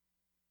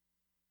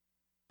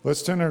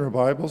Let's turn our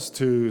Bibles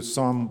to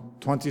Psalm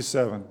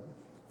 27.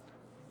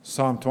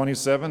 Psalm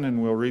 27,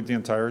 and we'll read the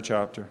entire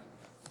chapter.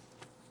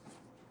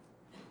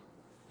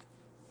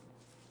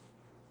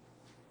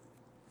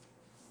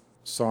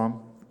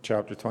 Psalm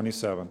chapter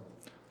 27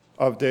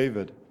 of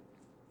David.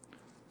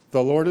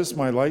 The Lord is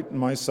my light and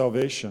my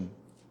salvation.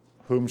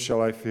 Whom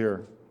shall I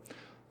fear?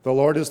 The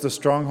Lord is the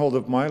stronghold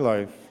of my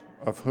life.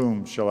 Of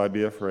whom shall I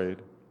be afraid?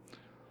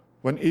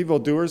 When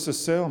evildoers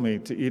assail me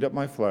to eat up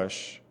my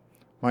flesh,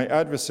 my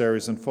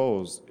adversaries and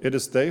foes, it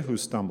is they who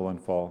stumble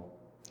and fall.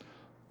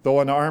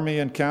 Though an army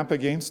encamp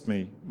against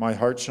me, my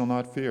heart shall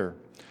not fear.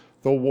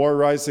 Though war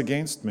rise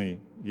against me,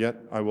 yet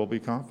I will be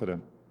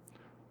confident.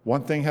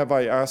 One thing have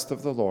I asked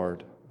of the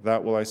Lord,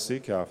 that will I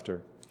seek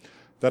after,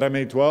 that I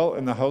may dwell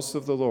in the house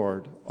of the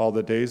Lord all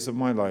the days of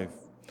my life,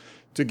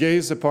 to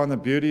gaze upon the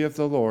beauty of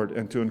the Lord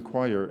and to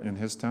inquire in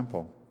his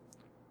temple.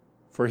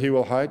 For he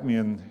will hide me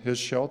in his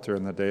shelter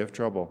in the day of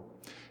trouble.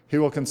 He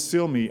will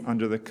conceal me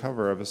under the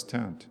cover of his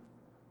tent.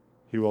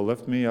 He will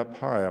lift me up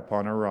high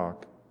upon a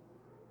rock.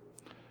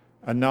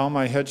 And now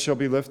my head shall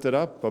be lifted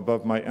up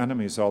above my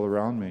enemies all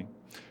around me,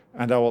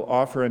 and I will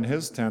offer in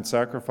his tent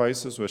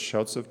sacrifices with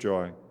shouts of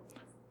joy.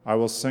 I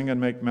will sing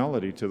and make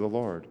melody to the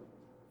Lord.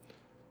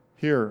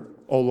 Hear,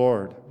 O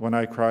Lord, when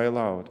I cry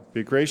aloud.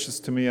 Be gracious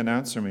to me and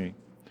answer me.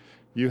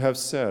 You have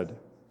said,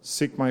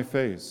 seek my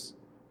face.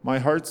 My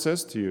heart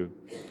says to you,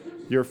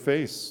 your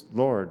face,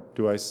 Lord,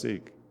 do I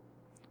seek.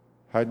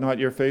 Hide not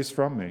your face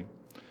from me.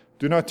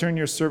 Do not turn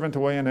your servant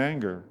away in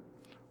anger.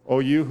 O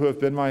you who have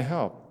been my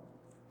help,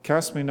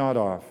 cast me not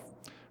off.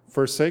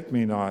 Forsake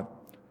me not,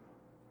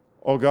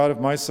 O God of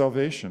my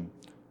salvation.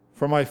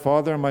 For my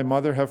father and my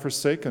mother have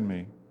forsaken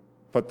me,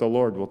 but the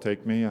Lord will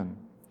take me in.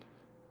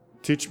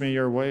 Teach me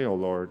your way, O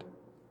Lord,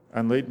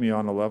 and lead me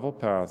on a level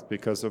path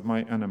because of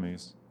my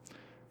enemies.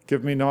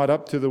 Give me not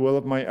up to the will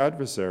of my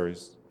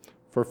adversaries,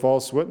 for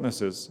false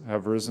witnesses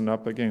have risen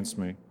up against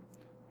me,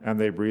 and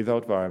they breathe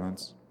out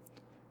violence.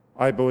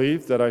 I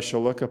believe that I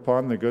shall look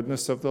upon the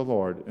goodness of the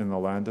Lord in the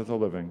land of the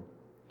living.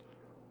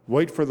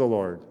 Wait for the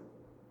Lord.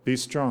 Be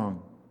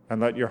strong,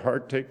 and let your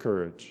heart take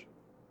courage.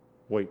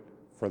 Wait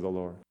for the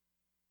Lord.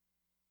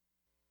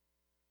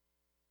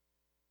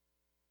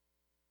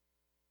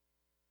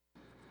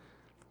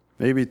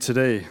 Maybe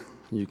today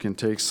you can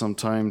take some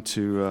time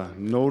to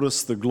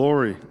notice the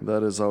glory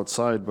that is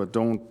outside, but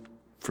don't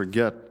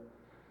forget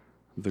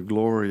the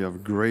glory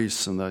of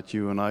grace and that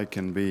you and I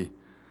can be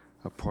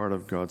a part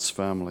of God's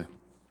family.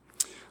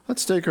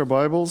 Let's take our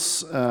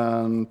Bibles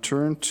and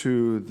turn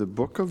to the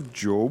book of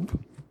Job.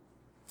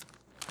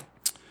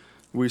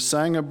 We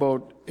sang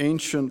about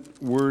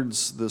ancient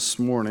words this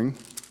morning.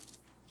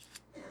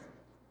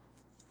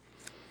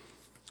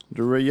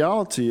 The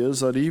reality is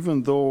that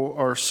even though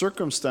our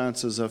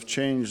circumstances have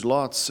changed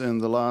lots in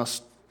the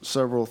last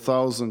several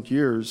thousand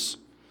years,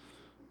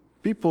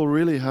 people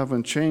really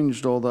haven't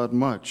changed all that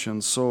much.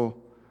 And so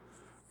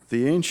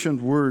the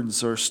ancient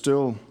words are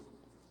still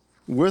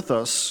with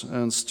us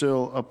and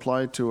still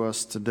apply to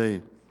us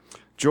today.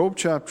 Job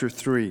chapter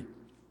 3.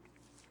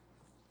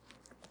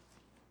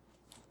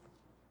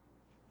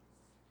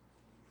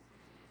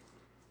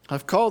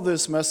 I've called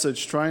this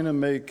message trying to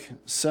make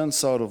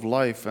sense out of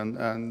life,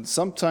 and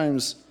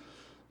sometimes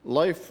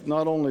life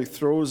not only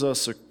throws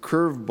us a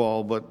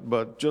curveball,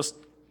 but just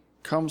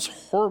comes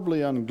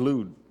horribly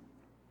unglued.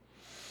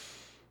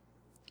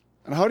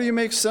 And how do you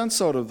make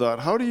sense out of that?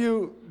 How do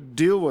you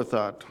deal with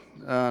that?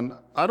 And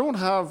I don't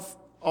have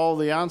all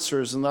the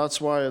answers, and that's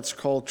why it's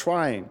called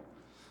trying.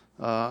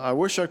 I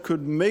wish I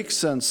could make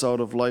sense out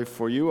of life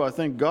for you. I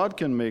think God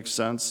can make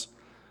sense,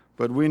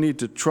 but we need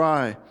to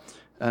try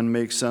and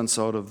make sense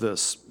out of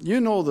this. You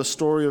know the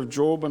story of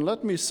Job, and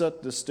let me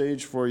set the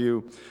stage for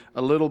you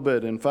a little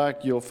bit. In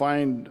fact, you'll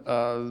find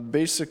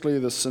basically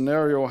the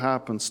scenario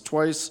happens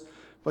twice,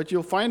 but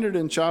you'll find it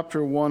in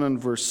chapter 1 and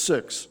verse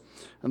 6.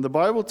 And the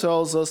Bible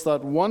tells us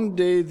that one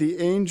day the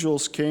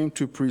angels came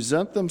to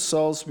present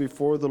themselves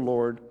before the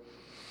Lord,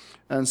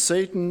 and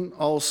Satan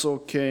also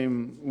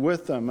came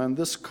with them. And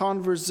this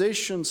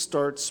conversation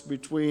starts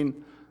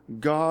between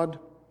God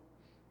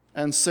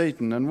and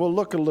Satan. And we'll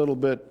look a little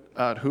bit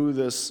at who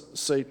this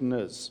Satan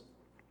is.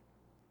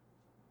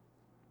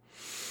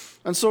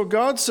 And so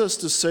God says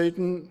to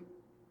Satan,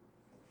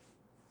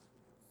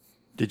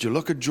 did you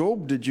look at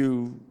Job? Did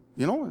you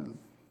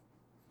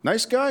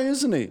nice guy,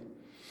 isn't he?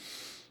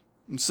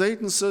 And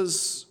Satan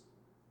says,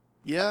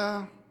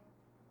 yeah,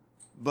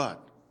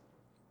 but.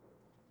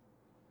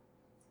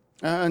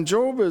 And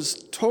Job is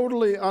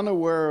totally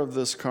unaware of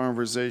this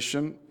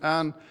conversation,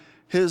 and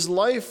his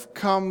life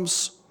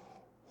comes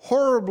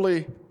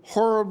horribly,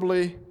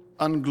 horribly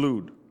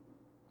unglued.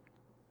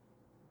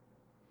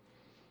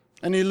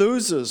 And he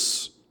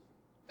loses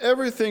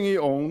everything he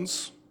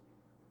owns.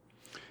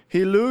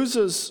 He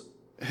loses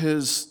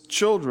his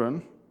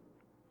children.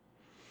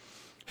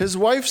 His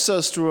wife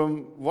says to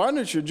him, why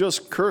don't you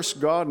just curse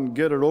God and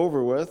get it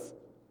over with?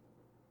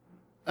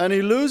 And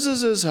he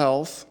loses his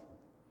health.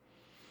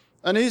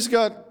 And he's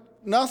got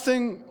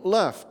nothing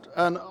left.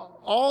 And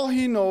all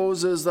he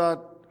knows is that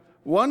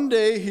One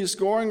day he's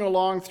going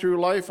along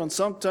through life, and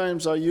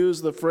sometimes I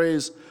use the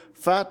phrase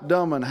fat,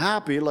 dumb, and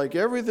happy, like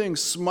everything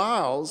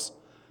smiles,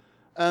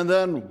 and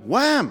then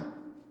wham!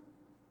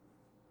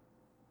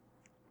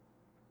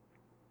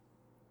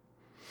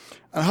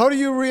 And how do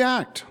you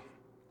react?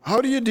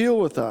 How do you deal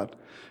with that?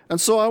 And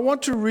so I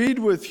want to read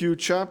with you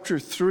chapter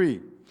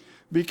 3,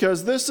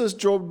 because this is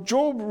Job.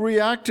 Job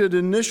reacted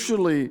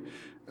initially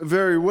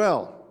very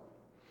well.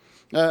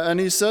 And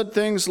he said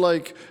things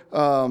like,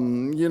 naked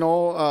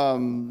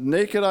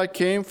I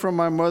came from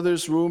my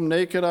mother's womb,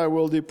 naked I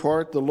will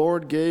depart. The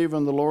Lord gave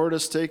and the Lord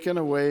has taken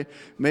away.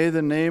 May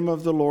the name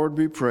of the Lord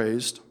be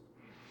praised.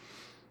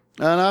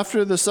 And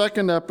after the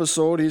second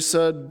episode, he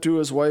said to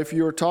his wife,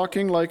 you are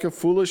talking like a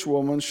foolish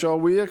woman. Shall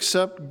we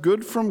accept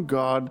good from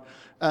God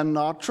and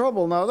not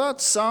trouble? Now that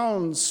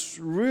sounds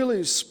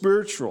really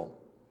spiritual.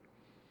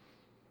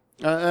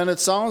 And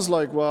it sounds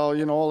like,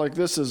 like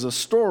this is a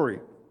story.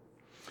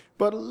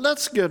 But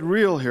let's get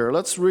real here.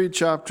 Let's read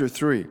chapter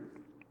 3.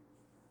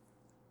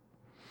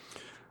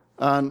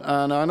 And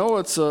I know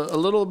it's a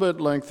little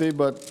bit lengthy,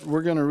 but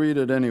we're going to read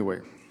it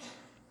anyway.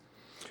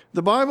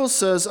 The Bible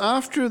says,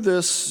 after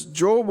this,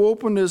 Job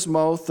opened his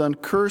mouth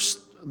and cursed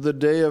the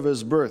day of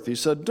his birth. He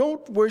said,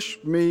 don't wish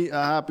me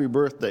a happy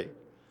birthday.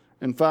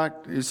 In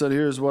fact, he said,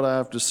 here's what I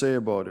have to say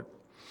about it.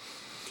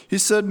 He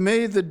said,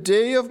 may the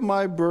day of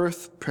my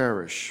birth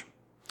perish.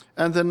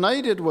 And the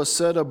night it was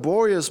said, a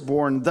boy is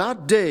born,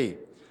 that day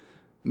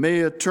may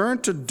it turn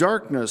to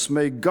darkness.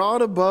 May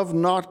God above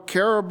not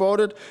care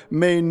about it.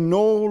 May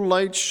no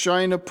light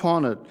shine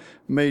upon it.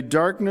 May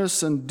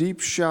darkness and deep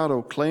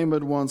shadow claim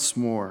it once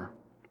more.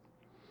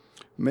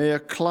 May a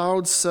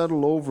cloud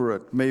settle over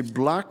it. May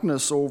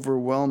blackness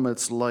overwhelm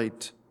its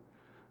light.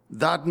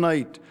 That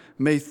night,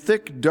 may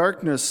thick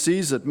darkness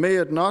seize it. May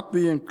it not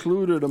be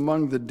included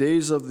among the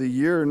days of the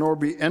year, nor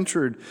be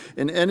entered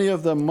in any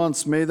of the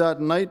months. May that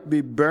night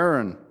be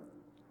barren.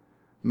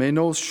 May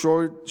no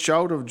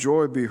shout of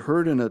joy be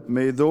heard in it.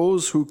 May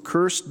those who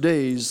curse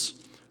days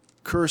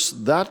curse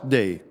that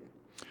day,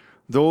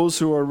 those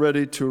who are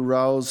ready to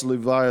rouse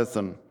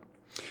Leviathan.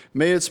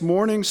 May its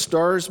morning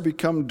stars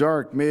become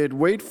dark. May it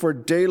wait for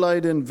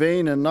daylight in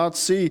vain and not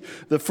see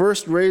the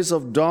first rays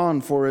of dawn,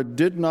 for it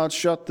did not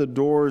shut the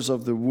doors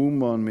of the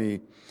womb on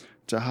me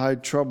to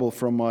hide trouble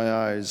from my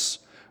eyes.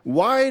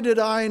 Why did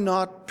I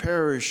not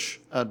perish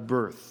at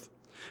birth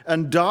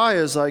and die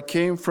as I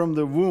came from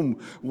the womb?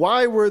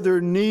 Why were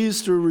there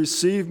knees to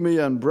receive me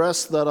and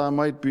breasts that I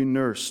might be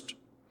nursed?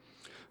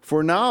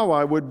 For now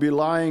I would be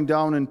lying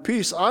down in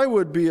peace. I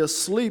would be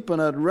asleep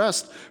and at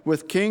rest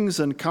with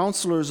kings and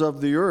counselors of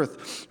the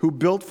earth, who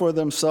built for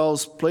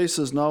themselves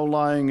places now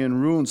lying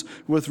in ruins,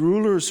 with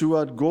rulers who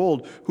had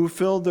gold, who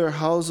filled their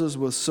houses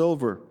with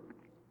silver.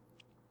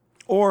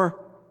 Or,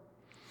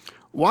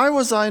 why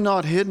was I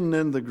not hidden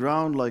in the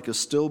ground like a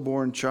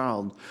stillborn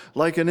child,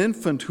 like an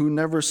infant who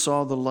never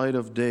saw the light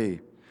of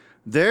day?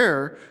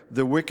 There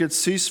the wicked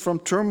cease from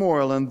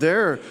turmoil, and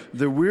there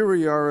the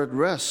weary are at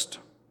rest.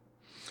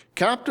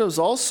 Captives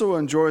also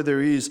enjoy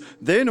their ease.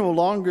 They no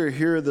longer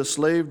hear the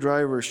slave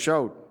driver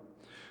shout.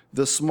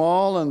 The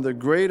small and the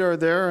great are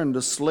there, and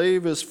the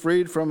slave is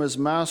freed from his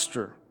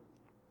master.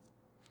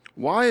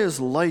 Why is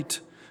light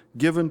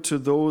given to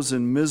those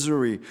in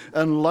misery,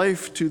 and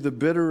life to the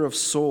bitter of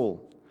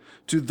soul?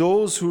 To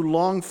those who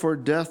long for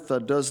death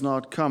that does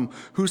not come,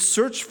 who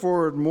search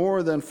for it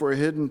more than for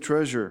hidden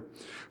treasure,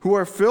 who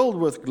are filled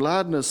with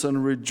gladness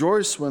and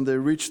rejoice when they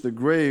reach the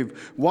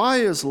grave. Why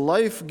is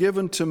life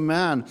given to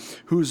man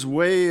whose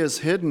way is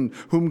hidden,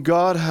 whom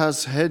God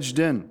has hedged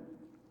in?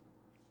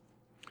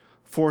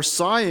 For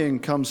sighing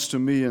comes to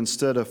me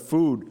instead of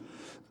food.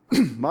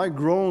 My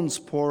groans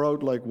pour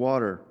out like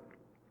water.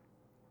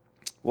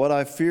 What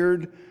I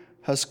feared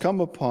has come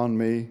upon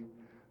me.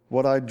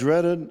 What I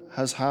dreaded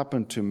has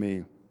happened to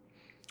me.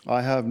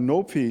 I have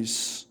no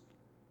peace,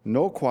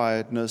 no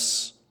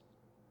quietness.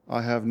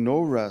 I have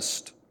no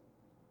rest,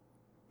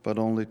 but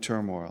only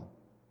turmoil.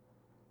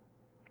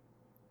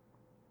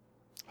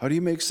 How do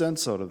you make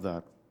sense out of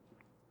that?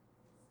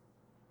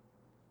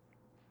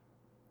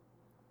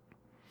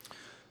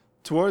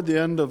 Toward the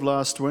end of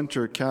last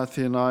winter,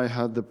 Kathy and I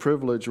had the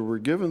privilege, or were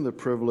given the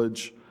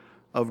privilege,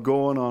 of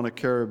going on a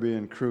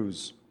Caribbean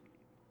cruise.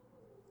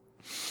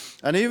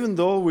 And even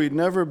though we'd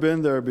never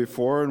been there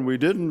before and we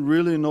didn't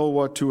really know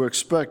what to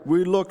expect,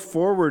 we looked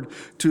forward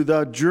to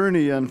that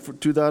journey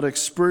and to that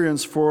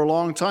experience for a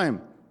long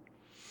time.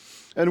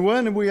 And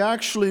when we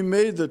actually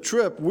made the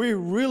trip, we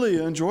really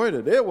enjoyed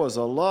it. It was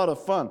a lot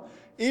of fun.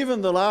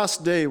 Even the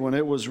last day when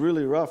it was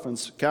really rough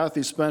and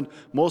Kathy spent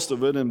most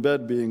of it in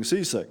bed being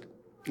seasick.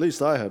 At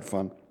least I had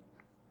fun.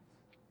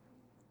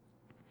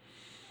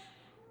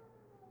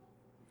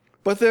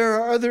 But there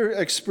are other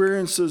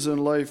experiences in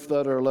life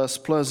that are less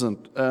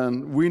pleasant,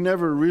 and we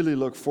never really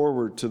look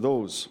forward to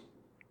those.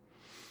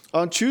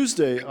 On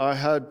Tuesday, I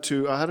had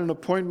an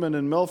appointment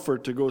in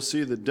Melfort to go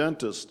see the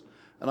dentist,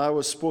 and I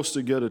was supposed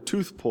to get a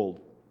tooth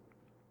pulled.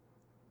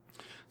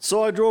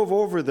 So I drove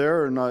over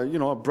there and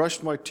I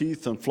brushed my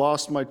teeth and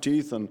flossed my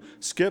teeth and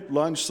skipped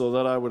lunch so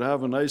that I would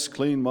have a nice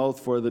clean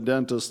mouth for the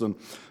dentist, and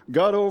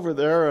got over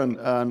there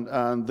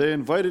and they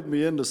invited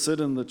me in to sit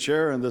in the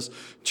chair, and this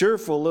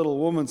cheerful little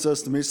woman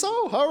says to me,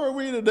 "So, how are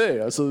we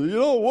today?" I said, "You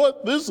know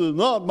what? This is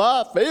not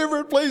my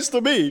favorite place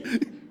to be."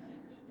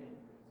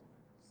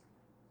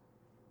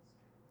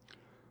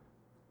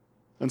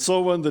 And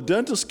so when the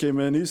dentist came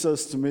in, he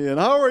says to me, "And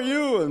how are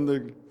you?"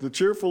 And the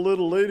cheerful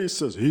little lady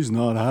says, "He's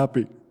not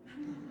happy."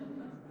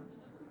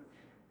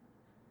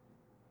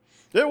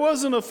 It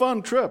wasn't a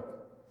fun trip.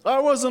 I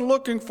wasn't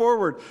looking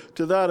forward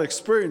to that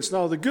experience.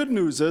 Now, the good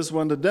news is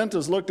when the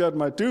dentist looked at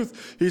my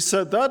tooth, he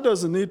said, "That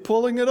doesn't need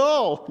pulling at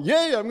all.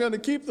 Yay, I'm going to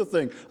keep the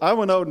thing." I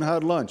went out and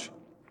had lunch.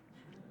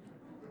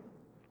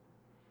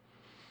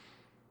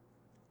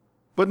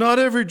 But not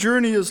every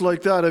journey is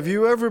like that. Have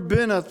you ever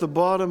been at the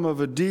bottom of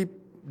a deep,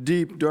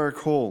 deep, dark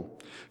hole?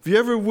 Have you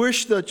ever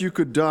wished that you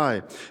could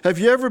die? Have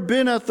you ever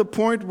been at the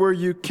point where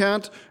you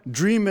can't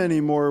dream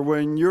anymore,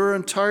 when your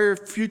entire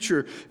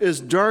future is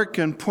dark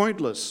and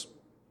pointless?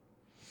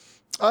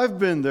 I've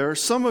been there.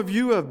 Some of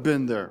you have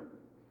been there.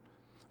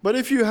 But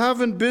if you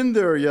haven't been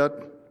there yet,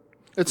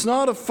 it's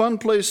not a fun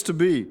place to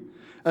be.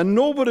 And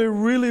nobody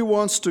really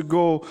wants to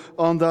go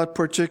on that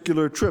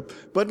particular trip.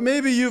 But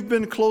maybe you've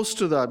been close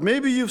to that.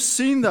 Maybe you've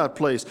seen that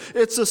place.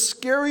 It's a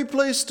scary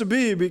place to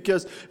be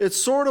because it's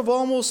sort of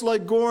almost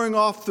like going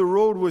off the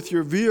road with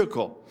your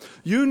vehicle.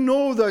 You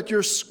know that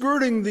you're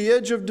skirting the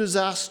edge of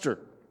disaster.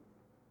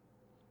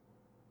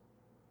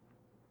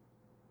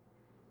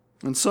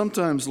 And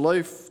sometimes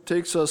life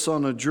takes us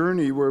on a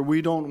journey where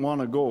we don't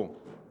want to go.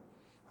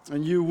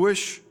 And you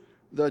wish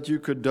that you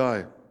could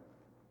die.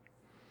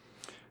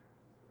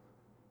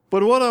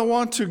 But what I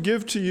want to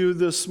give to you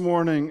this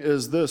morning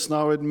is this.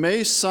 Now, it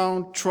may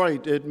sound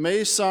trite. It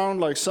may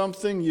sound like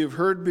something you've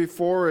heard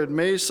before. It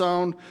may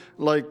sound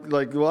like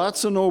well,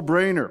 that's a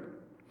no-brainer.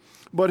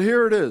 But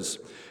here it is.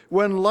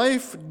 When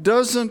life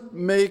doesn't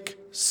make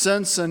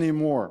sense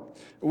anymore,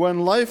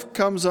 when life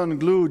comes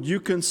unglued, you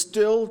can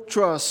still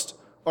trust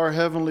our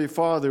Heavenly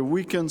Father.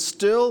 We can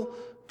still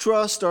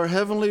trust our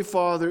Heavenly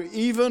Father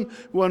even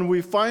when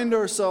we find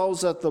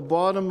ourselves at the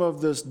bottom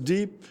of this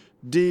deep,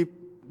 deep,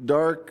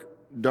 dark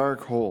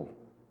hole.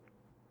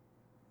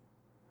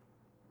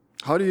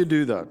 How do you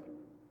do that?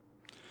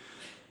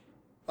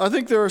 I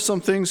think there are some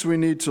things we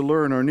need to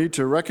learn, or need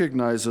to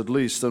recognize at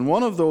least. And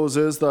one of those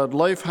is that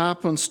life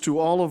happens to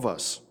all of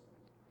us.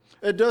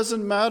 It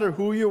doesn't matter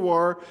who you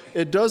are.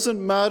 It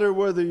doesn't matter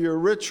whether you're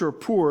rich or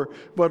poor,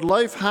 but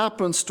life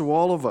happens to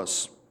all of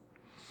us.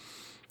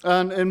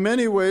 And in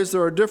many ways,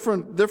 there are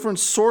different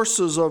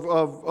sources of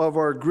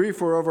our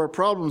grief or of our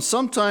problems.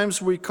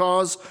 Sometimes we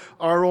cause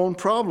our own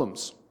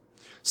problems.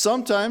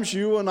 Sometimes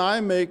you and I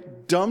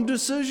make dumb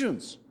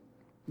decisions.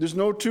 There's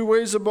no two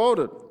ways about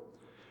it.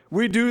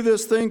 We do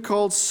this thing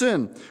called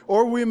sin,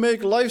 or we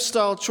make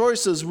lifestyle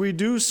choices. We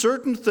do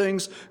certain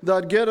things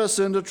that get us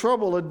into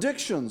trouble.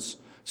 Addictions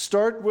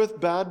start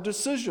with bad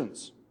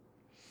decisions.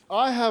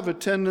 I have a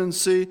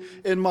tendency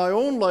in my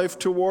own life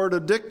toward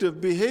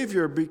addictive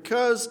behavior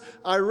because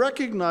I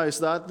recognize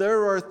that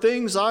there are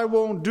things I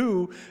won't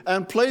do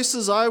and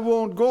places I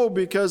won't go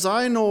because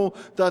I know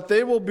that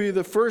they will be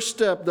the first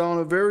step down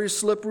a very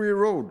slippery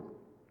road.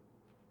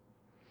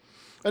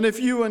 And if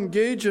you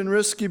engage in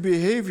risky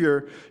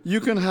behavior,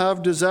 you can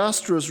have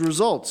disastrous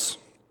results.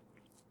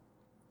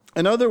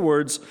 In other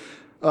words,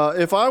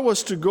 if I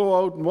was to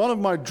go out, one of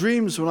my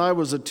dreams when I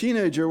was a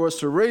teenager was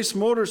to race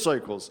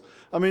motorcycles.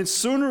 I mean,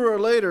 sooner or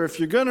later, if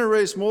you're going to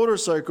race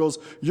motorcycles,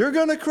 you're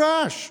going to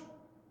crash.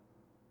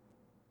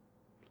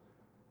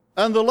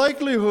 And the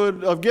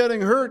likelihood of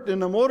getting hurt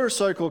in a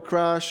motorcycle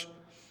crash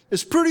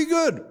is pretty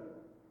good.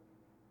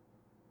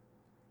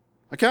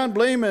 I can't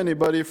blame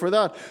anybody for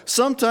that.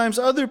 Sometimes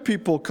other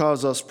people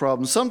cause us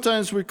problems.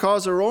 Sometimes we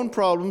cause our own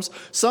problems.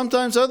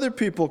 Sometimes other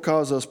people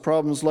cause us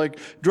problems, like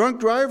drunk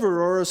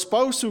driver or a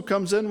spouse who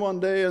comes in one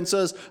day and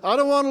says, "I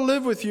don't want to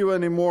live with you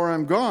anymore,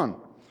 I'm gone."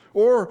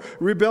 Or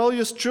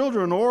rebellious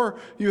children, or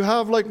you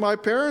have like my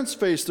parents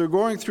faced. They're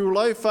going through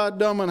life fat,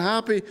 dumb, and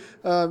happy,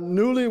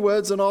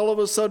 newlyweds, and all of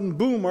a sudden,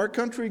 boom, our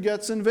country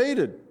gets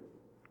invaded.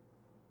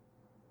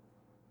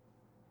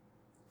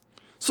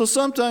 So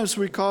sometimes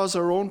we cause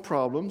our own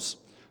problems.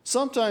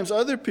 Sometimes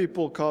other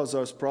people cause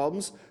us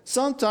problems.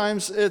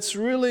 Sometimes it's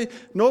really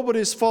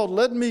nobody's fault.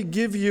 Let me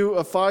give you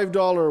a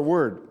 $5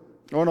 word.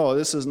 Oh no,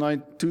 this is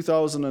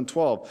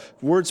 2012.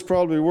 Word's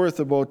probably worth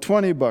about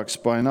 $20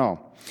 by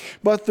now.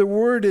 But the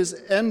word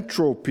is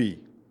entropy.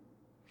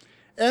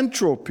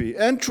 Entropy.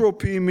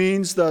 Entropy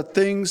means that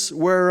things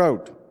wear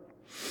out.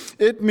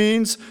 It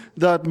means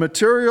that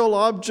material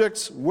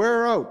objects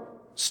wear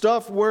out.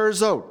 Stuff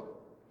wears out.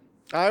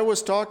 I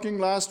was talking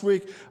last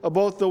week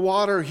about the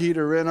water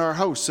heater in our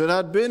house. It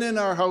had been in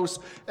our house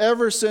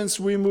ever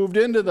since we moved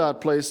into that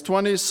place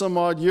 20 some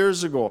odd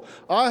years ago.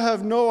 I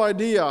have no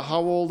idea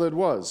how old it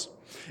was.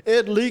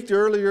 It leaked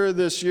earlier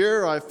this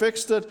year. I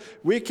fixed it.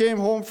 We came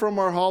home from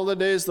our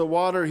holidays. The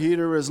water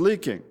heater is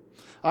leaking.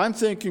 I'm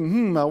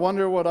thinking, I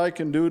wonder what I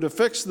can do to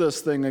fix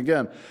this thing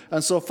again.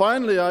 And so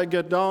finally I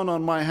get down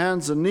on my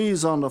hands and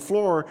knees on the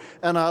floor,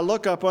 and I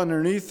look up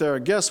underneath there.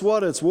 Guess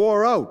what? It's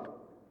wore out.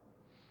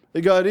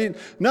 It got eaten.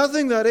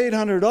 Nothing that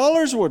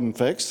 $800 wouldn't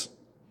fix.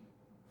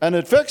 And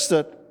it fixed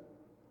it.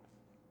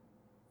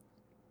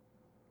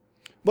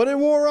 But it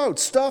wore out.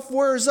 Stuff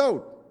wears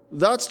out.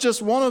 That's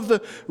just one of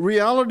the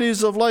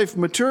realities of life.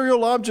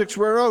 Material objects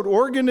wear out.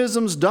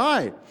 Organisms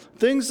die.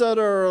 Things that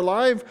are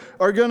alive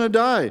are going to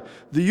die.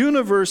 The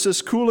universe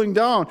is cooling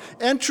down.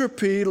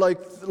 Entropy,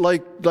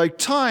 like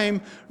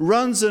time,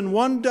 runs in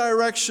one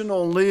direction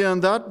only,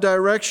 and that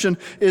direction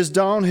is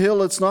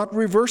downhill. It's not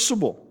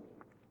reversible.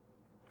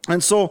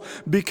 And so,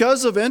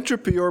 because of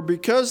entropy, or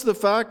because the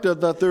fact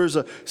that there's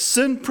a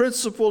sin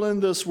principle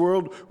in this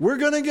world, we're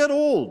going to get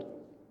old.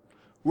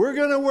 We're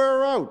going to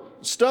wear out.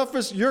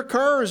 Your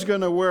car is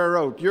going to wear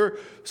out. Your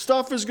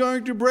stuff is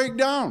going to break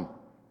down.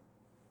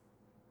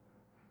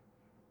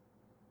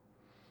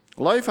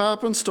 Life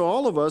happens to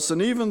all of us,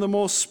 and even the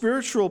most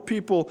spiritual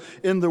people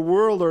in the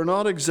world are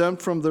not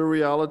exempt from the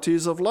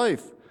realities of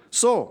life.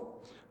 So,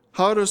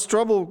 how does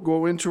trouble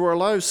go into our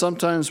lives?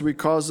 Sometimes we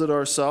cause it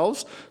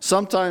ourselves.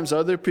 Sometimes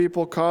other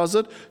people cause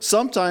it.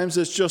 Sometimes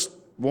it's just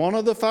one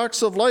of the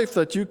facts of life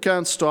that you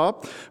can't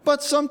stop.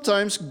 But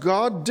sometimes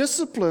God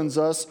disciplines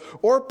us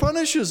or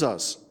punishes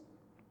us.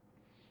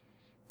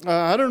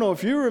 I don't know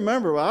if you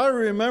remember, but I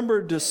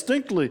remember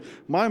distinctly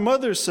my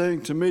mother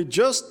saying to me,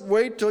 "Just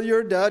wait till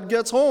your dad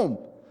gets home."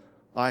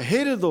 I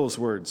hated those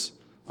words.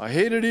 I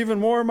hated even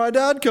more my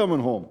dad coming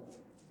home.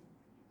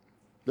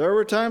 There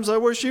were times I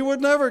wish he would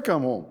never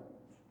come home.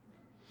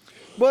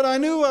 But I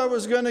knew I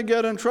was going to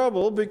get in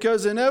trouble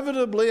because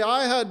inevitably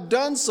I had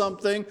done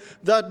something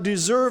that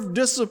deserved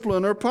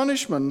discipline or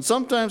punishment. And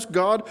sometimes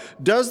God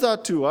does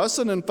that to us.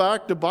 And in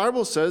fact, the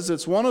Bible says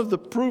it's one of the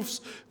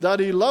proofs that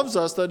He loves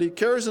us, that He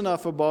cares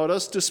enough about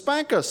us to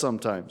spank us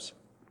sometimes.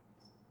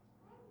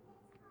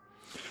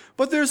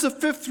 But there's a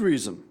fifth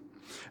reason.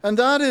 And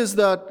that is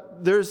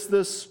that there's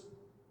this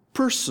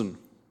person,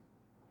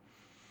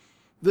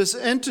 this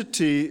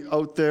entity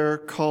out there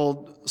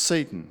called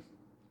Satan.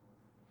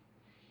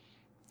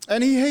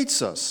 And he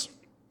hates us.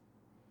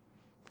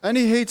 And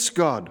he hates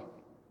God.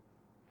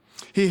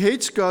 He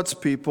hates God's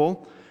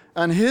people,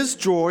 and his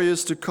joy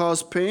is to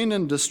cause pain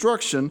and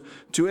destruction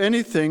to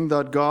anything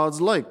that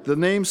God's like. The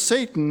name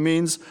Satan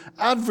means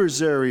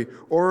adversary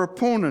or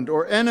opponent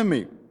or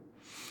enemy.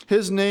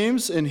 His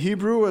names in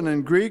Hebrew and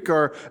in Greek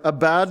are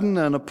Abaddon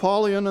and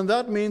Apollyon, and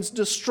that means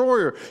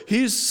destroyer.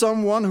 He's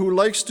someone who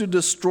likes to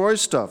destroy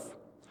stuff.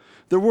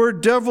 The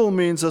word devil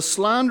means a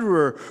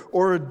slanderer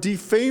or a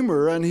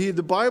defamer, and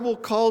the Bible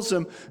calls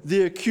him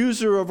the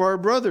accuser of our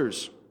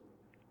brothers.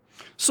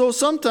 So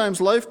sometimes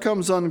life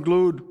comes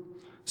unglued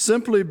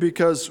simply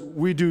because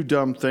we do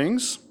dumb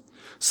things.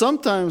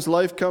 Sometimes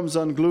life comes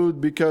unglued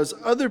because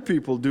other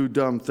people do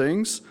dumb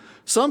things.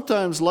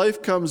 Sometimes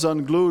life comes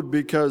unglued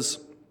because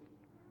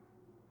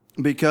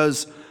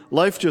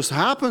life just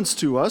happens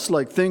to us,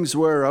 like things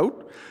wear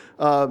out.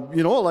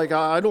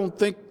 I don't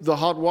think the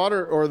hot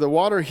water or the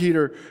water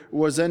heater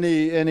was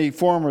any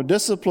form of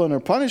discipline or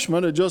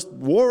punishment. It just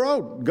wore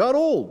out, got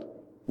old,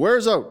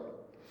 wears out.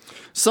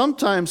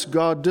 Sometimes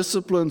God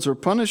disciplines or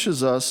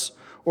punishes us,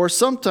 or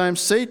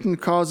sometimes Satan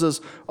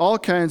causes all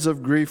kinds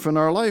of grief in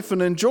our life.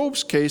 And in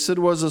Job's case, it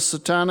was a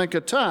satanic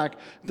attack.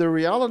 The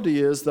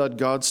reality is that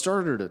God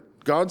started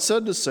it. God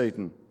said to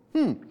Satan,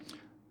 you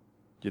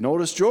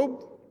notice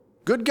Job?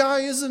 Good guy,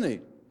 isn't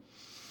he?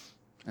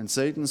 And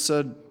Satan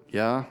said,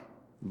 yeah,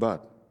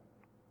 but.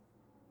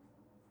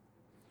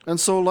 And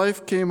so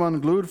life came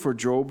unglued for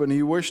Job, and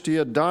he wished he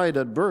had died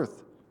at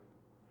birth.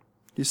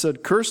 He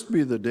said, "Cursed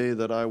be the day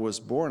that I was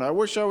born. I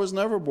wish I was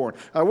never born.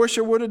 I wish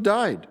I would have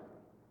died."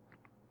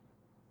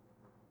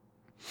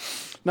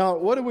 Now,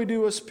 what do we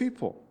do as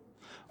people?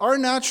 Our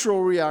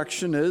natural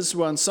reaction is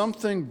when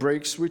something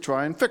breaks, we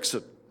try and fix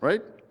it,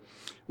 right?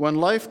 When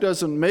life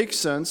doesn't make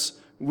sense,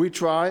 we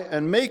try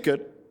and make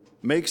it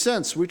make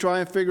sense. We try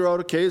and figure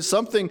out, okay,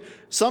 something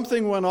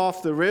went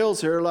off the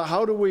rails here.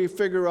 How do we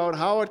figure out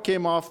how it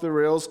came off the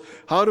rails?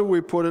 How do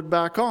we put it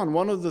back on?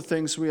 One of the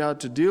things we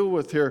had to deal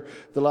with here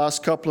the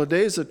last couple of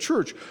days at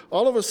church,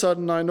 all of a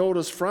sudden I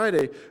noticed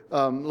Friday,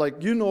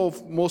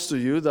 most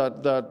of you,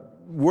 that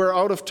we're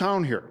out of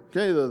town here.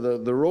 Okay,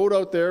 the road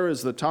out there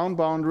is the town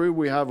boundary.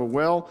 We have a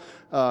well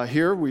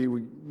here.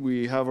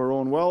 We have our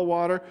own well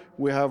water.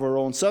 We have our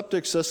own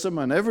septic system,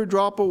 and every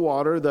drop of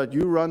water that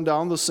you run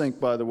down the sink,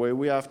 by the way,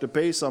 we have to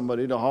pay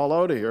somebody to haul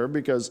out of here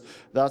because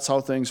that's how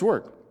things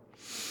work.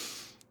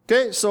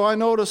 Okay, so I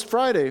noticed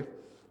Friday,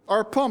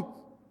 our pump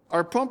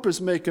is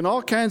making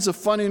all kinds of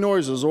funny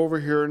noises over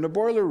here in the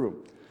boiler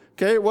room.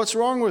 Okay, what's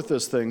wrong with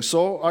this thing?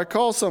 So I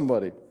call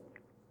somebody.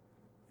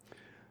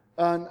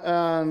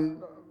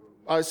 And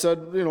I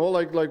said,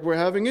 like we're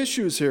having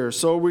issues here.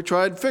 So we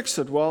tried to fix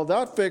it. Well,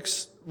 that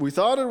fix, we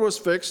thought it was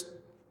fixed,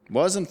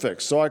 wasn't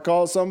fixed. So I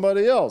called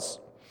somebody else.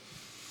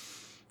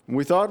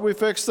 We thought we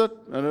fixed it,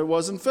 and it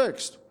wasn't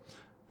fixed.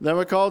 Then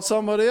we called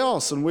somebody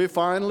else, and we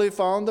finally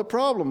found the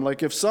problem.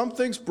 Like, if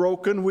something's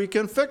broken, we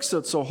can fix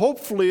it. So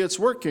hopefully it's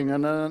working.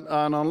 And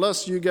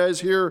unless you guys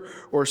hear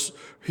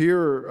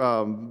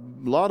a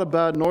lot of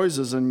bad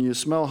noises and you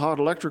smell hot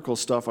electrical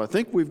stuff, I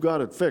think we've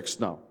got it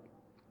fixed now.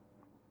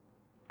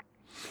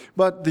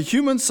 But the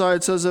human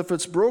side says if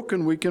it's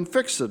broken, we can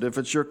fix it. If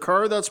it's your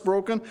car that's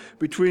broken,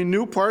 between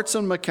new parts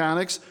and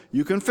mechanics,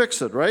 you can fix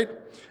it, right?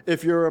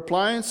 If your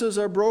appliances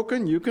are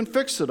broken, you can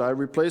fix it. I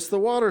replaced the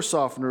water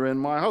softener in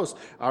my house.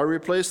 I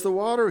replaced the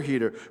water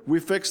heater. We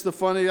fixed the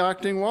funny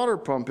acting water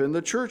pump in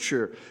the church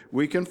here.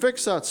 We can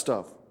fix that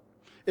stuff.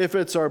 If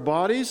it's our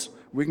bodies,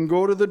 we can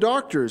go to the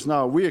doctors.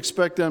 Now, we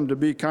expect them to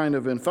be kind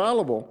of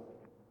infallible.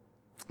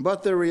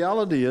 But the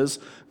reality is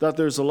that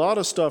there's a lot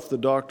of stuff the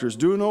doctors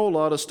do know, a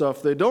lot of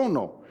stuff they don't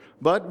know.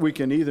 But we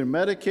can either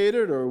medicate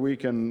it or we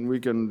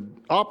can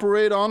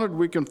operate on it,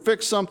 we can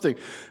fix something.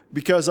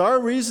 Because our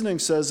reasoning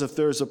says if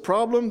there's a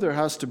problem, there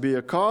has to be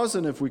a cause,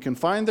 and if we can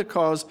find the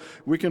cause,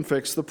 we can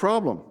fix the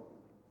problem.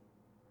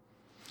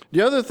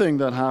 The other thing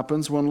that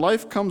happens when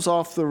life comes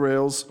off the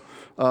rails,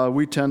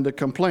 we tend to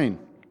complain.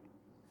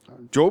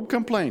 Job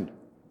complained.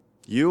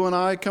 You and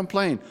I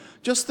complain.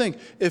 Just think,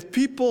 if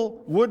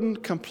people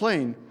wouldn't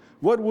complain,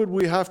 what would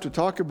we have to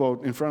talk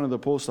about in front of the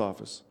post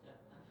office?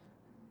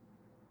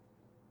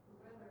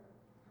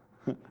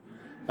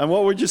 And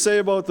what would you say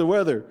about the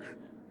weather?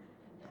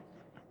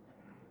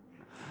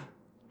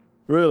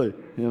 Really,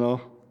 you know.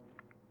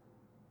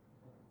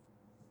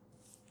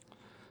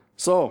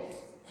 So,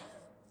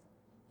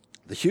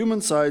 the human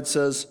side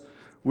says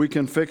we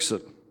can fix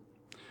it.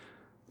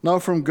 Now,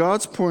 from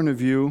God's point of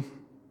view,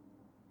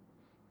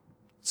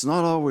 it's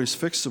not always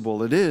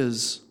fixable. It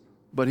is,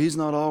 but He's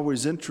not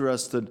always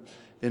interested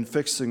in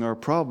fixing our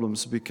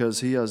problems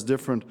because He has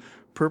different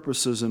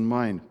purposes in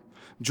mind.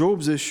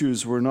 Job's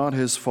issues were not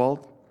his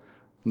fault.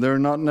 They're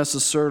not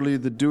necessarily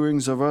the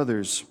doings of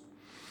others.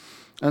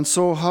 And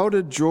so how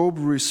did Job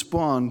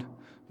respond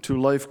to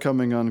life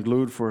coming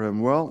unglued for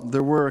him? Well,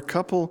 there were a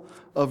couple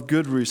of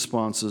good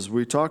responses.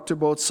 We talked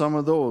about some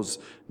of those.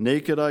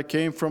 Naked I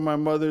came from my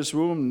mother's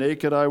womb,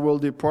 naked I will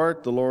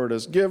depart. The Lord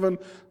has given,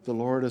 the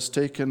Lord has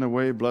taken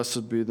away.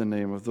 Blessed be the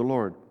name of the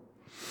Lord.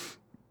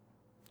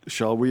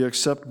 Shall we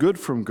accept good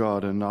from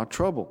God and not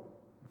trouble?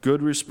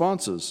 Good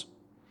responses.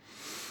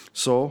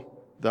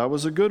 So that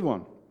was a good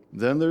one.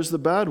 Then there's the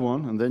bad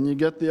one, and then you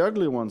get the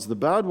ugly ones. The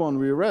bad one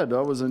we read,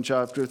 that was in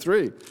chapter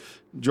 3.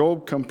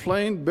 Job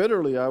complained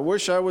bitterly, I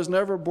wish I was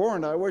never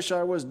born. I wish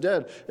I was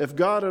dead. If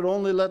God had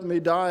only let me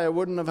die, I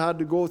wouldn't have had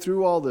to go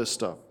through all this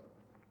stuff.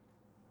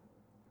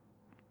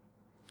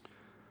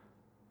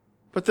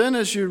 But then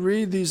as you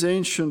read these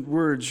ancient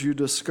words, you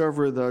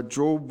discover that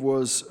Job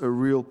was a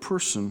real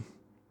person,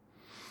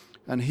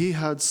 and he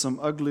had some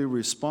ugly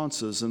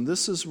responses, and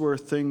this is where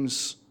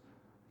things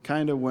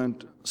kind of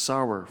went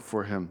sour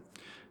for him.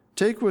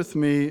 Take with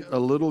me a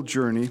little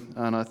journey,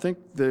 and I think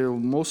they'll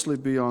mostly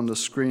be on the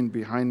screen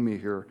behind me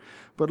here.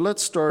 But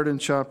let's start in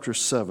chapter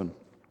 7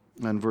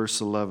 and verse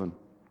 11.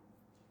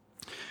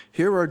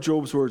 Here are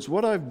Job's words.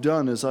 What I've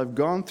done is I've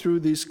gone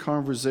through these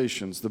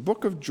conversations. The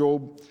book of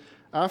Job,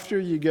 after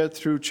you get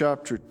through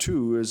chapter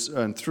 2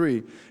 and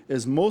 3,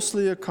 is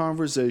mostly a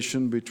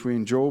conversation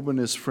between Job and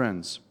his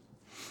friends.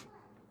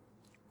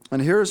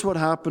 And here's what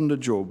happened to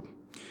Job.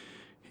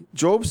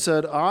 Job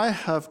said, I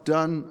have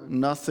done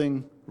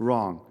nothing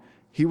wrong.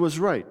 He was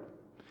right.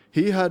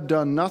 He had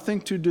done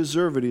nothing to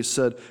deserve it. He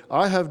said,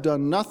 I have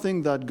done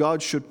nothing that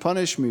God should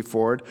punish me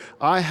for it.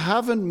 I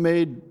haven't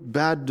made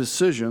bad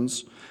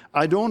decisions.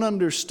 I don't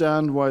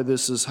understand why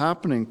this is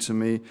happening to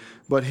me.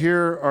 But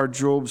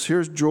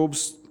here's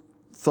Job's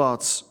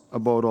thoughts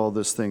about all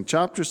this thing.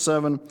 Chapter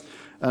 7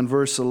 and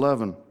verse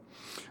 11.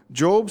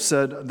 Job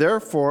said,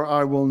 therefore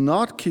I will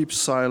not keep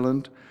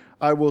silent.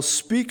 I will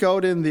speak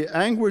out in the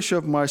anguish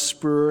of my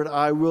spirit.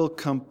 I will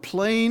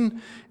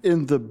complain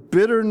in the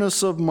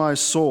bitterness of my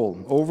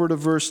soul. Over to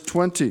verse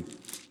 20.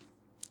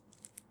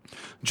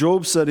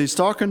 Job said, he's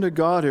talking to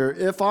God here,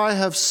 if I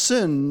have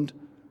sinned,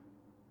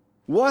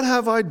 what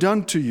have I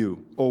done to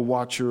you, O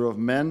watcher of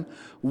men?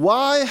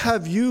 Why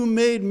have you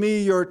made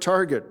me your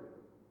target?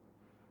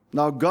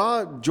 Now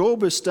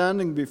Job is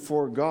standing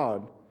before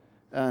God,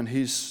 and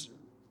he's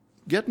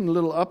getting a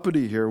little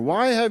uppity here.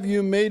 Why have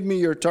you made me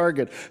your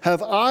target?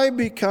 Have I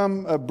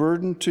become a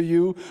burden to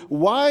you?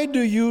 Why do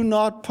you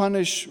not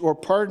punish or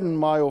pardon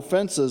my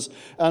offenses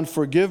and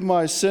forgive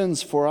my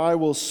sins? For I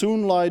will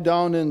soon lie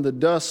down in the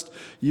dust.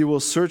 You will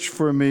search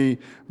for me,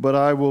 but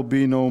I will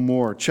be no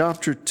more.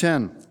 Chapter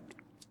 10.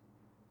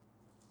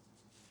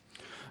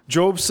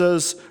 Job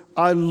says,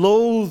 I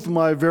loathe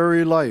my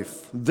very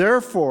life.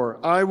 Therefore,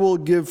 I will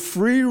give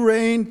free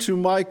rein to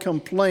my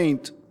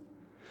complaint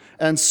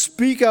and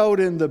speak out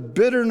in the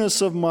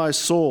bitterness of my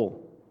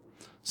soul.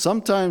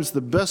 Sometimes the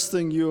best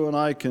thing you and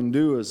I can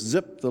do is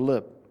zip the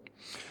lip.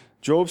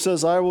 Job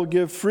says, I will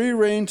give free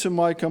rein to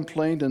my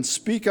complaint and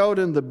speak out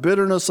in the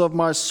bitterness of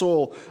my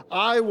soul.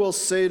 I will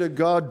say to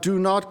God, do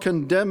not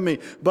condemn me,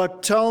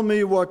 but tell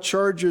me what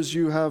charges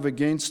you have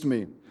against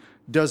me.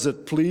 Does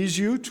it please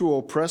you to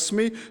oppress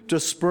me, to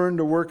spurn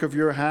the work of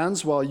your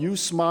hands while you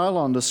smile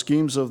on the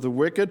schemes of the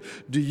wicked?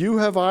 Do you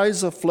have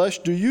eyes of flesh?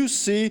 Do you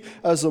see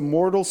as a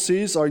mortal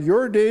sees? Are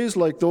your days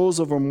like those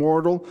of a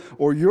mortal,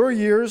 or your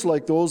years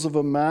like those of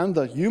a man,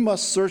 that you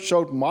must search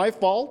out my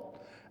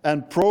fault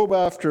and probe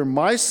after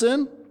my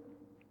sin?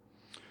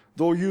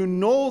 Though you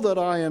know that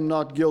I am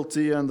not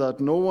guilty and that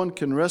no one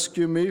can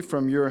rescue me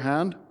from your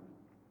hand.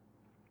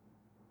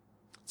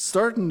 It's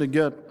starting to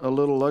get a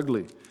little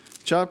ugly.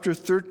 Chapter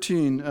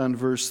 13 and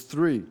verse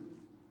 3.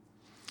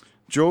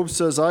 Job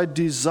says, I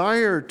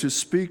desire to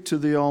speak to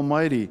the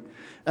Almighty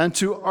and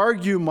to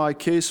argue my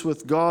case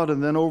with God.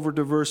 And then over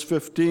to verse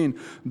 15.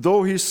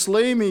 Though he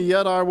slay me,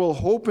 yet I will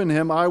hope in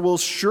him. I will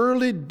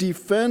surely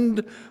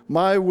defend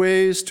my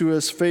ways to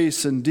his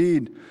face.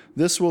 Indeed,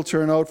 this will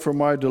turn out for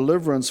my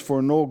deliverance,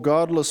 for no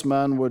godless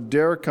man would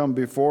dare come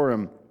before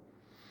him.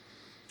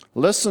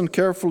 Listen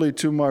carefully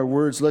to my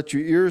words. Let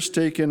your ears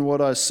take in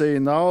what I say.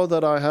 Now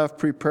that I have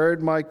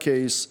prepared my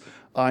case,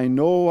 I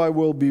know I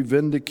will be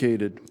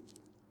vindicated.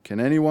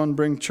 Can anyone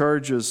bring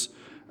charges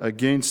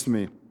against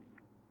me?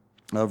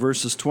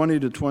 Verses 20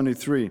 to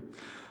 23.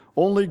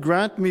 Only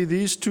grant me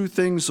these two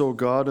things, O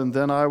God, and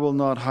then I will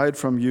not hide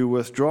from you.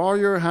 Withdraw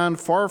your hand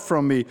far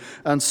from me,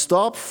 and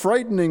stop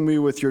frightening me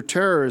with your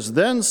terrors.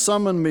 Then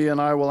summon me, and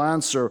I will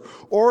answer,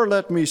 or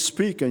let me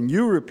speak, and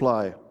you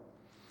reply.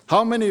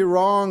 How many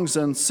wrongs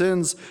and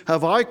sins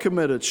have I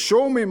committed?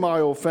 Show me my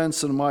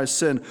offense and my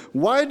sin.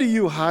 Why do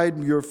you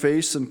hide your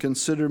face and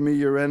consider me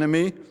your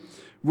enemy?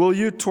 Will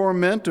you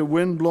torment a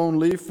wind-blown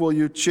leaf? Will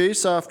you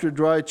chase after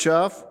dry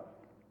chaff?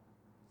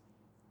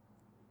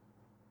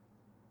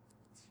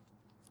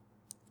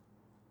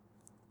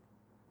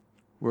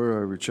 Where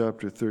are we?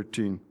 Chapter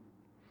 13.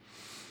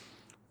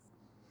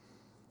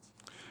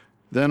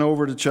 Then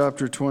over to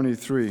chapter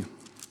 23.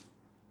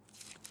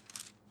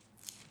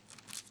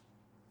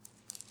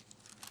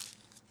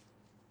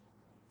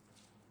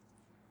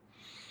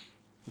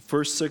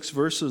 First 6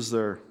 verses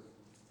there.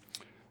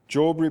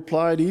 Job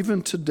replied,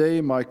 even today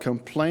my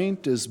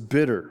complaint is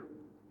bitter.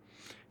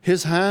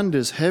 His hand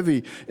is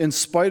heavy in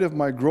spite of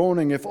my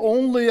groaning. If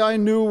only I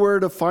knew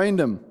where to find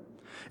him.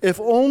 If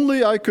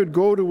only I could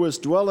go to his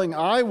dwelling,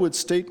 I would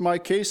state my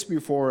case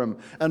before him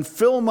and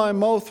fill my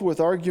mouth with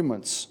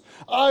arguments.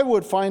 I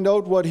would find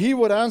out what he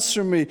would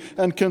answer me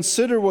and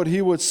consider what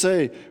he would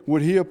say.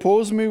 Would he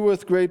oppose me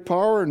with great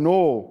power?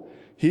 No,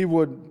 he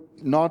would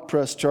not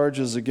press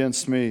charges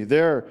against me.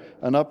 There,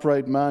 an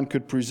upright man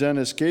could present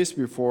his case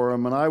before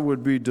him, and I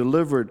would be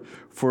delivered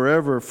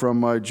forever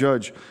from my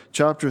judge.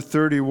 Chapter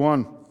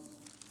 31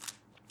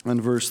 and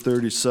verse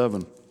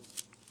 37.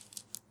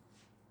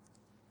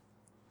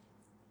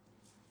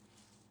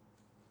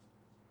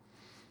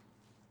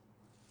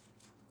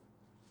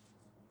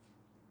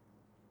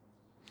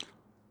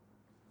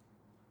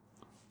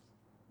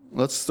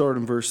 Let's start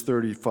in verse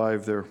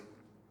 35 there.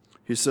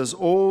 He says,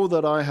 oh,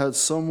 that I had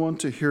someone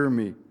to hear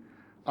me.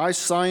 I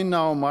sign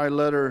now my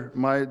letter,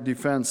 my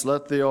defense.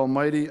 Let the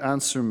Almighty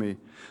answer me.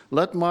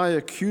 Let my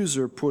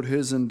accuser put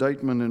his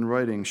indictment in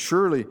writing.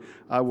 Surely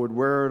I would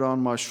wear it on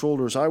my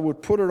shoulders. I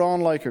would put it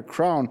on like a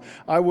crown.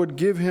 I would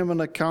give him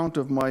an account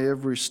of my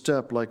every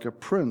step. Like a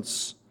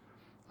prince,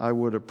 I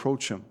would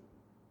approach him.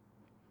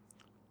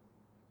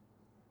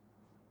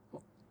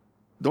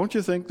 Don't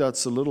you think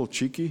that's a little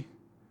cheeky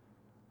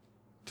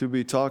to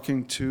be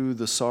talking to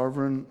the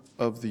sovereign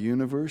of the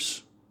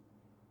universe,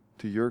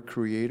 to your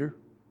creator?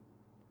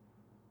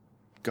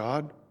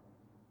 God,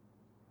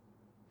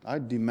 I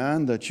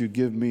demand that you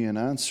give me an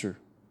answer.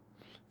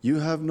 You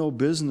have no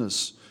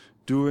business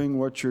doing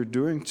what you're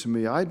doing to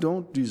me. I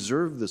don't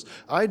deserve this.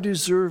 I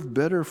deserve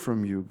better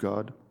from you,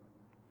 God.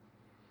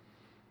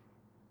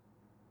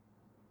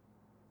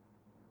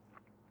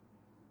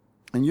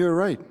 And you're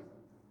right.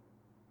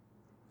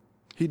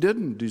 He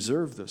didn't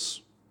deserve this.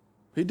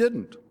 He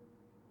didn't.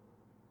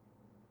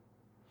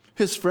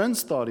 His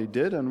friends thought he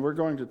did, and we're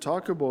going to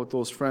talk about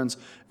those friends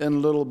in a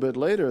little bit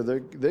later.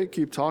 They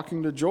keep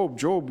talking to Job.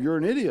 Job, you're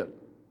an idiot.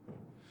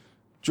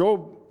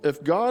 Job,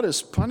 if God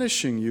is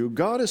punishing you,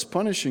 God is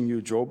punishing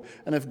you, Job.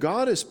 And if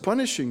God is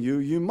punishing you,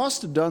 you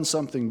must have done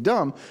something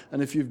dumb.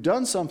 And if you've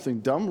done something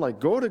dumb, like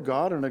go to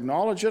God and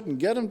acknowledge it and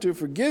get him to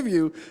forgive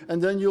you,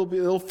 and then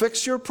he'll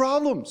fix your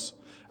problems.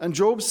 And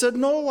Job said,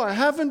 no, I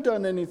haven't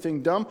done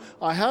anything dumb.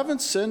 I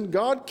haven't sinned.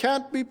 God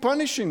can't be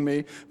punishing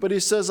me. But he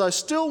says, I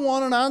still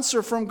want an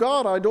answer from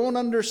God. I don't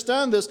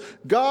understand this.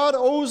 God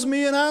owes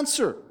me an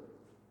answer.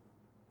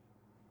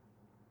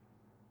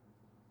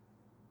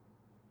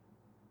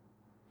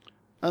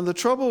 And the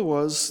trouble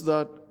was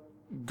that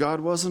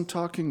God wasn't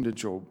talking to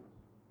Job.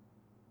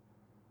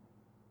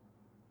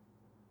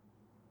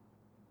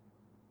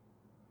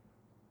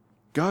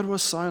 God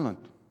was silent.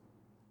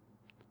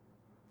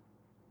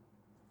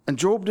 And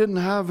Job didn't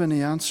have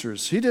any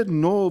answers. He didn't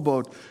know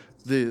about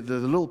the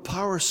little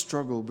power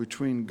struggle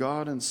between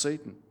God and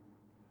Satan.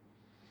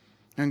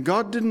 And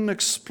God didn't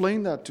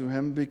explain that to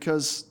him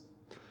because,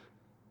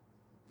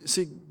 you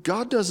see,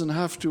 God doesn't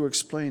have to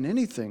explain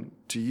anything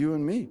to you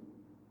and me.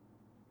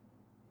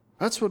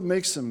 That's what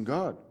makes him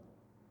God.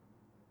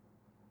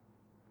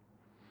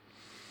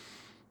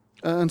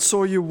 And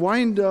so you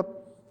wind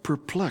up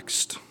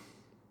perplexed.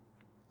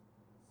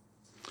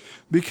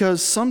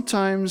 Because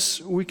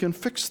sometimes we can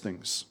fix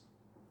things.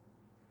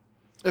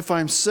 If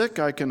I'm sick,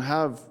 I can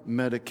have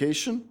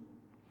medication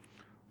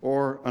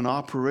or an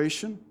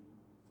operation.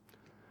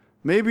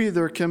 Maybe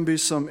there can be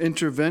some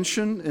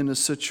intervention in a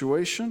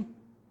situation.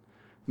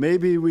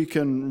 Maybe we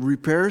can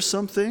repair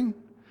something.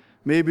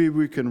 Maybe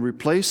we can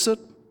replace it.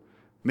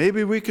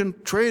 Maybe we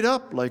can trade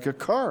up like a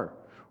car.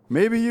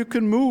 Maybe you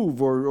can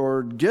move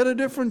or get a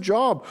different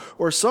job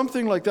or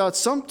something like that.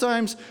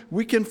 Sometimes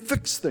we can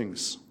fix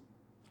things.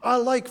 I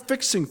like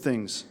fixing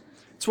things.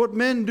 It's what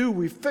men do.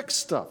 We fix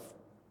stuff.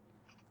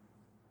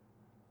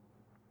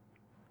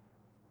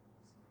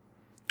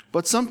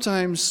 But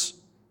sometimes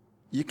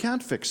you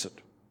can't fix it.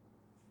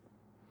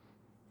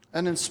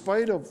 And in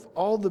spite of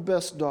all the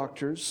best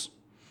doctors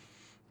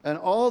and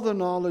all the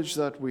knowledge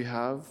that we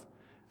have,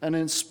 and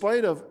in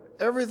spite of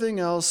everything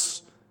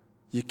else,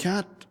 you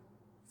can't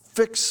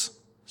fix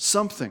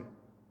something.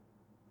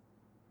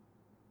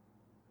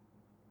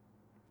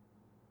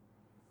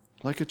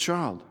 Like a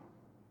child.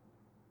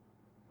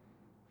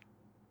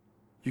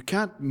 You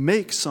can't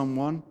make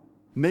someone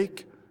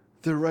make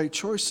the right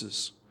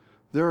choices.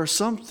 There are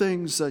some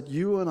things that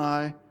you and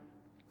I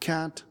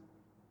can't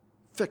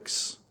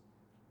fix.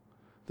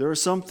 There are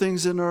some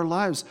things in our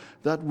lives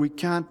that we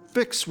can't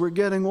fix. We're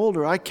getting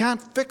older. I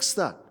can't fix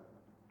that.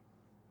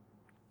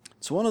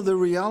 It's one of the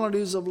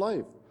realities of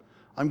life.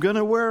 I'm going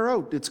to wear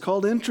out. It's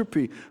called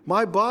entropy.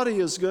 My body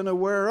is going to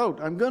wear out.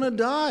 I'm going to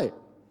die.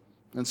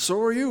 And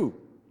so are you.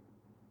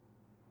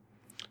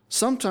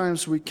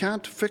 Sometimes we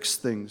can't fix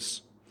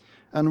things,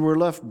 and we're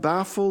left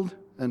baffled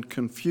and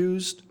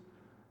confused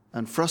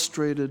and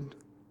frustrated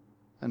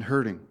and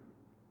hurting.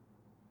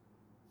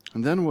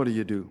 And then what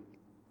do?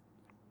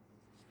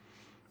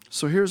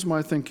 So here's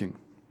my thinking.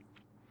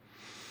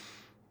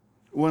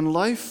 When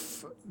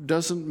life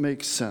doesn't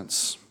make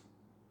sense,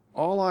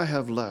 all I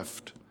have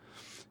left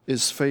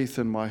is faith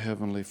in my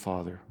Heavenly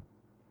Father.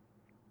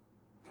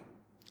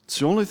 It's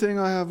the only thing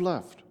I have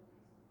left.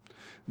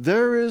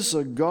 There is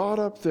a God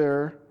up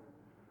there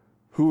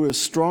who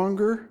is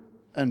stronger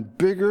and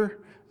bigger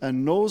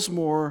and knows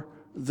more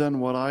than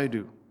what I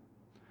do.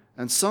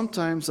 And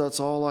sometimes that's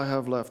all I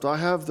have left. I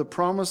have the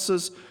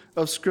promises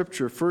of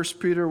Scripture. 1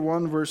 Peter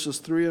 1, verses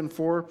 3 and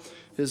 4.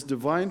 His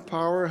divine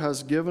power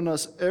has given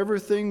us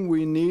everything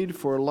we need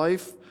for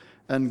life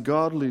and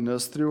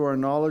godliness through our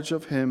knowledge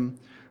of Him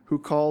who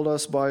called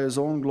us by His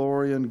own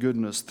glory and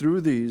goodness.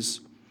 Through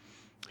these,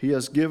 He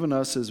has given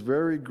us His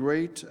very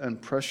great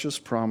and precious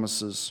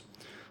promises,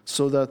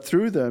 so that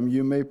through them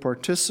you may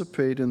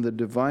participate in the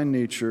divine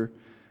nature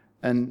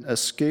and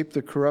escape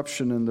the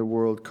corruption in the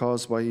world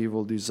caused by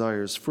evil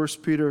desires. 1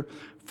 Peter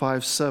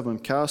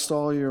 5:7, cast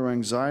all your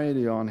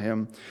anxiety on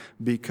Him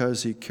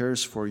because He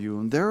cares for you.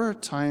 And there are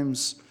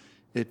times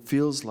it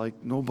feels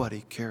like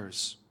nobody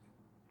cares.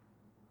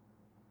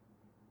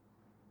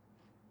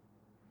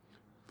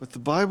 But the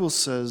Bible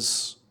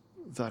says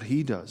that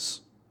He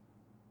does.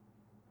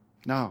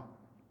 Now,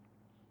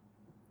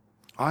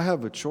 I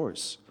have a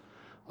choice.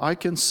 I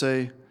can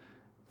say,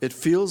 it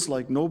feels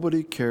like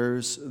nobody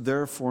cares,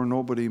 therefore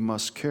nobody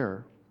must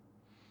care.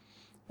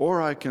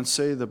 Or I can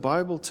say, the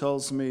Bible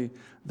tells me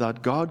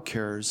that God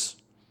cares,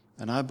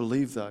 and I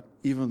believe that,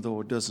 even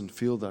though it doesn't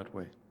feel that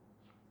way.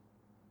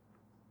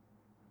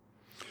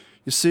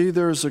 You see,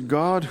 there's a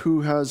God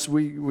who has,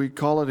 we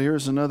call it,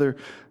 here's another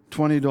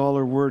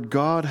 $20 word,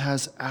 God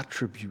has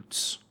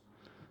attributes.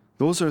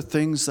 Those are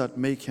things that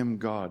make Him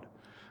God.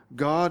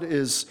 God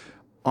is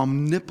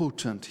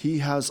omnipotent. He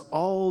has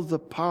all the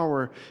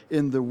power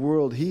in the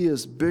world. He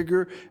is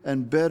bigger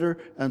and better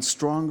and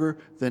stronger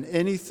than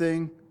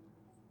anything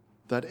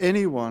that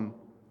anyone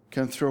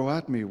can throw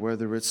at me,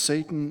 whether it's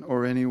Satan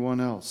or anyone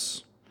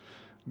else.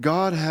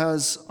 God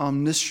has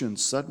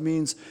omniscience. That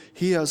means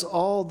He has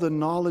all the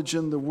knowledge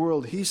in the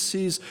world. He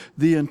sees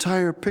the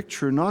entire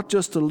picture, not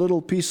just a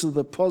little piece of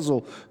the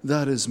puzzle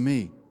that is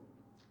me.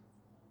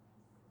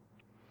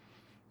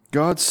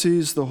 God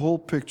sees the whole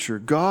picture.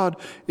 God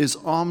is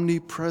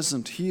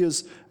omnipresent. He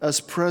is as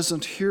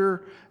present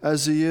here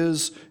as He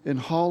is in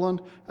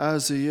Holland,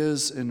 as He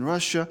is in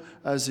Russia,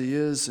 as He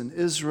is in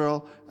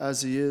Israel,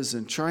 as He is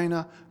in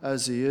China,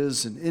 as He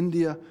is in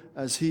India,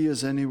 as He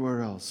is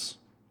anywhere else.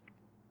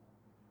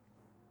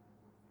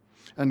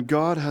 And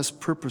God has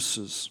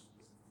purposes.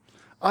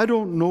 I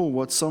don't know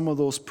what some of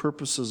those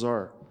purposes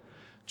are.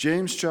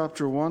 James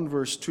chapter 1,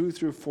 verse 2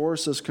 through 4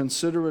 says,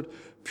 consider it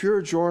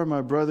pure joy,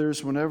 my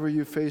brothers, whenever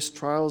you face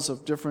trials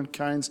of different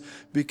kinds,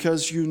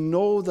 because you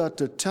know that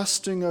the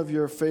testing of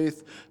your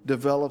faith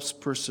develops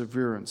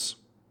perseverance.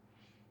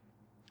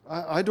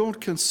 I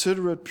don't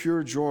consider it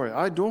pure joy.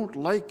 I don't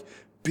like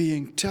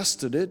being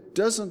tested. It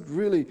doesn't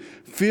really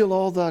feel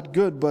all that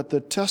good, but the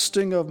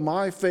testing of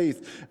my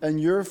faith and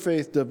your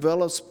faith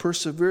develops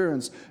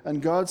perseverance.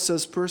 And God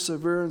says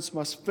perseverance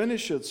must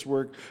finish its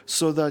work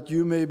so that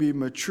you may be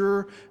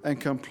mature and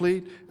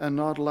complete and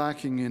not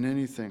lacking in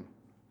anything.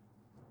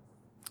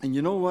 And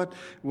you know what?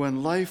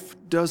 When life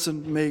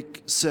doesn't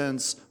make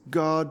sense,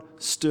 God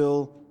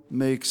still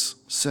makes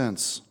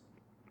sense.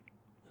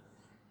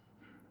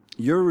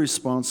 Your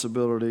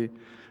responsibility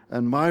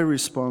and my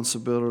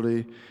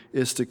responsibility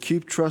is to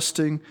keep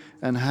trusting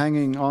and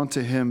hanging on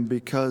to Him,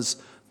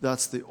 because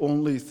that's the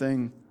only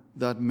thing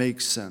that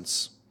makes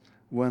sense.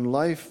 When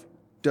life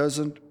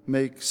doesn't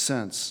make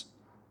sense,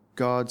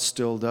 God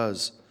still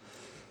does.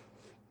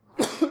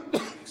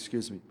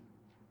 Excuse me.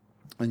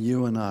 And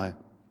you and I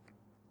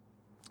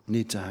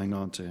need to hang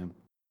on to Him.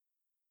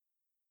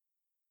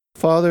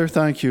 Father,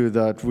 thank you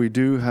that we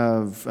do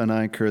have an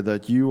anchor,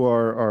 that you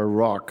are our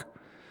rock,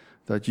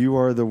 that you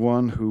are the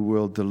one who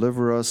will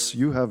deliver us.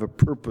 You have a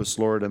purpose,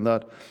 Lord, and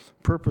that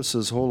purpose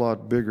is a whole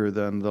lot bigger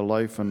than the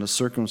life and the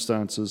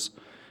circumstances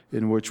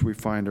in which we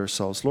find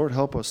ourselves. Lord,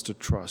 help us to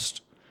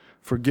trust.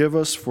 Forgive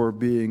us for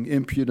being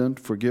impudent.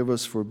 Forgive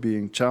us for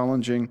being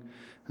challenging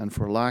and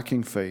for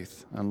lacking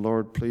faith. And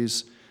Lord,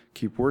 please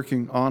keep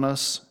working on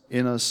us,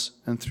 in us,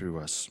 and through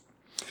us.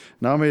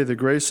 Now may the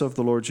grace of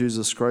the Lord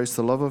Jesus Christ,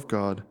 the love of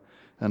God,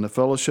 and the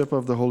fellowship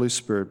of the Holy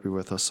Spirit be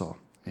with us all.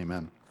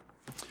 Amen.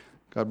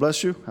 God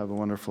bless you. Have a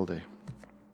wonderful day.